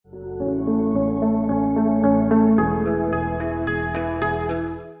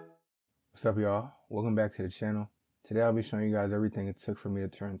What's up, y'all? Welcome back to the channel. Today I'll be showing you guys everything it took for me to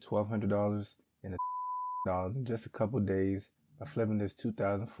turn $1,200 into $1,000 in just a couple days by flipping this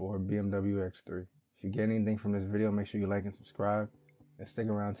 2004 BMW X3. If you get anything from this video, make sure you like and subscribe and stick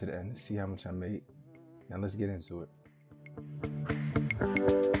around to the end to see how much I made. Now let's get into it.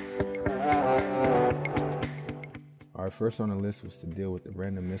 Alright, first on the list was to deal with the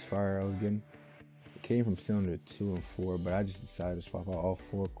random misfire I was getting. It came from cylinder 2 and 4, but I just decided to swap out all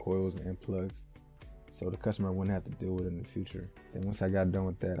 4 coils and plugs so the customer wouldn't have to deal with it in the future. Then once I got done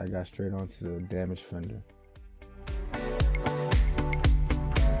with that, I got straight onto the damaged fender.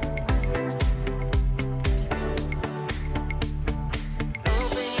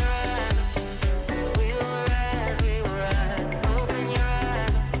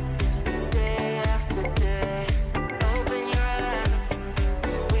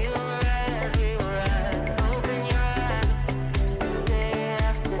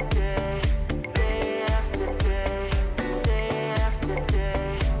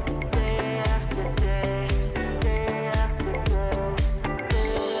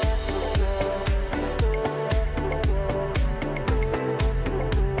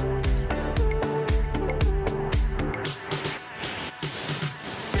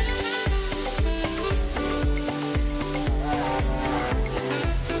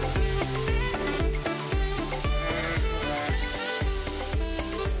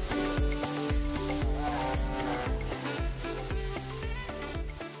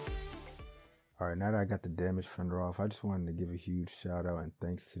 Alright, now that I got the damaged fender off, I just wanted to give a huge shout out and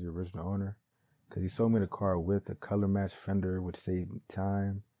thanks to the original owner, because he sold me the car with a color match fender, which saved me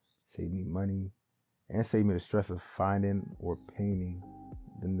time, saved me money, and saved me the stress of finding or painting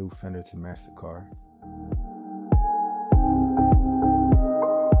the new fender to match the car.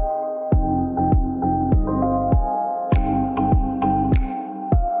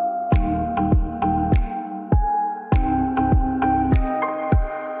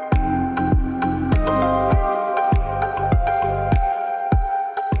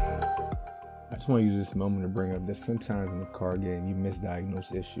 I just want to use this moment to bring up that sometimes in the car game you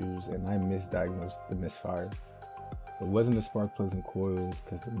misdiagnose issues, and I misdiagnosed the misfire. It wasn't the spark plugs and coils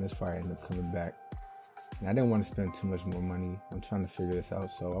because the misfire ended up coming back, and I didn't want to spend too much more money on trying to figure this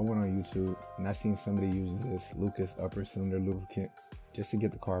out, so I went on YouTube and I seen somebody use this Lucas upper cylinder lubricant just to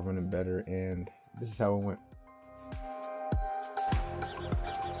get the car running better, and this is how it went.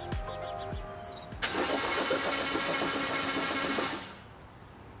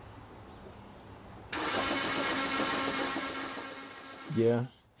 Yeah,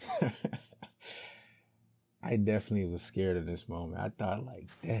 I definitely was scared at this moment. I thought, like,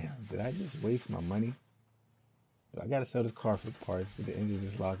 damn, did I just waste my money? I gotta sell this car for parts. Did the engine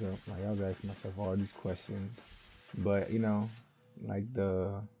just lock up? Like, I was asking myself all these questions. But, you know, like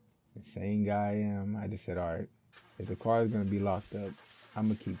the insane guy I am, I just said, all right, if the car is gonna be locked up, I'm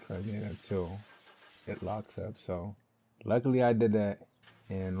gonna keep cranking it until it locks up. So, luckily I did that,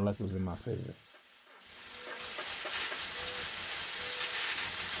 and luck was in my favor.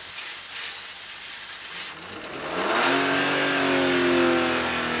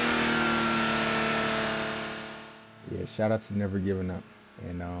 Yeah, shout out to never giving up.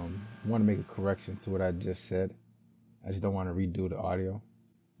 And I want to make a correction to what I just said. I just don't want to redo the audio.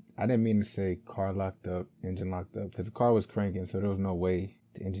 I didn't mean to say car locked up, engine locked up, because the car was cranking, so there was no way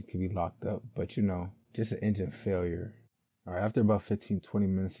the engine could be locked up. But you know, just an engine failure. All right, after about 15-20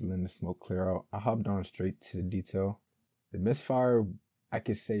 minutes of letting the smoke clear out, I hopped on straight to the detail. The misfire, I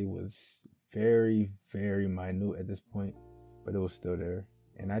could say, was very, very minute at this point, but it was still there.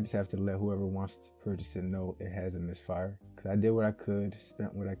 And I just have to let whoever wants to purchase it know it has a misfire. Because I did what I could,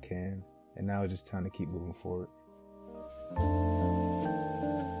 spent what I can, and now it's just time to keep moving forward.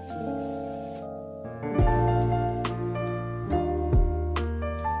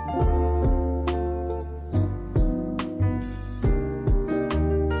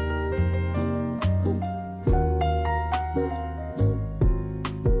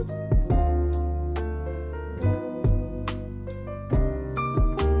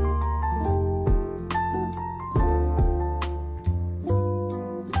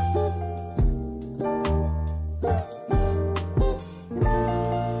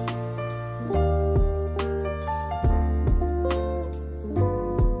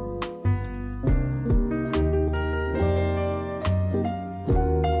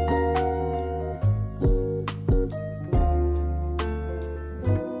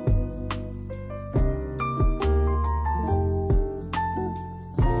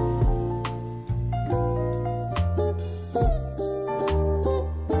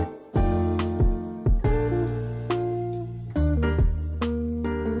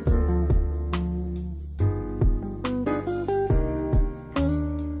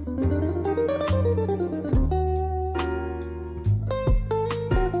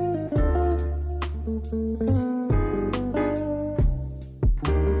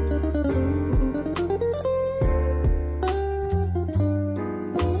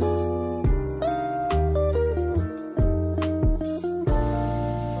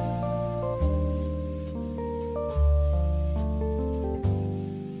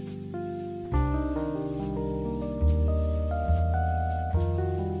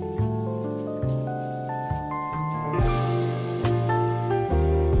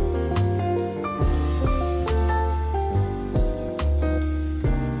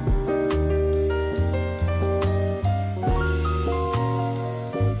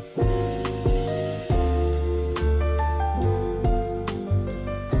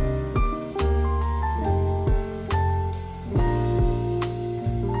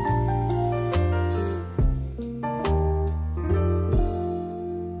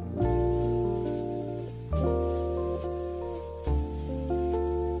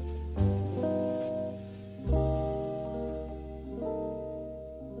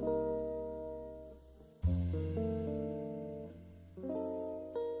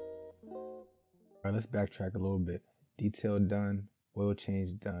 let's backtrack a little bit. Detail done, oil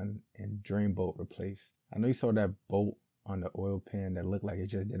change done, and drain bolt replaced. I know you saw that bolt on the oil pan that looked like it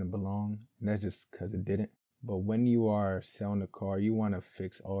just didn't belong, and that's just because it didn't. But when you are selling a car, you want to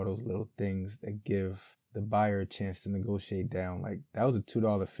fix all those little things that give the buyer a chance to negotiate down. Like, that was a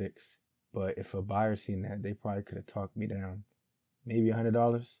 $2 fix, but if a buyer seen that, they probably could have talked me down maybe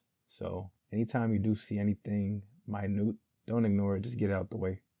 $100. So anytime you do see anything minute, don't ignore it, just get it out the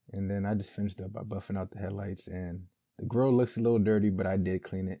way. And then I just finished up by buffing out the headlights, and the grill looks a little dirty, but I did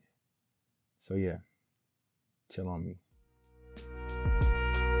clean it. So yeah, chill on me.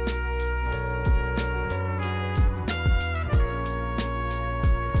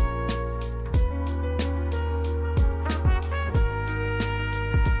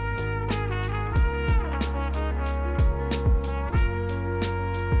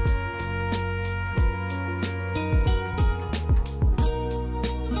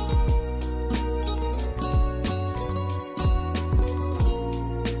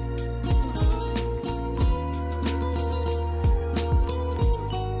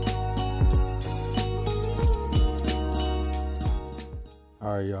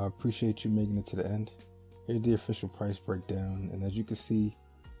 Alright, y'all, appreciate you making it to the end. Here's the official price breakdown, and as you can see,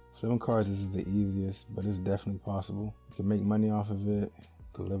 flipping cars isn't the easiest, but it's definitely possible. You can make money off of it, you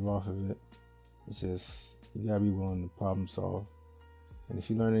can live off of it. It's just, you gotta be willing to problem solve. And if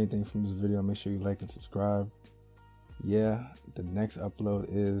you learned anything from this video, make sure you like and subscribe. Yeah, the next upload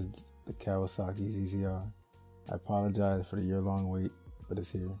is the Kawasaki ZZR. I apologize for the year-long wait, but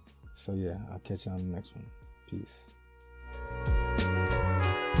it's here. So yeah, I'll catch you on the next one. Peace.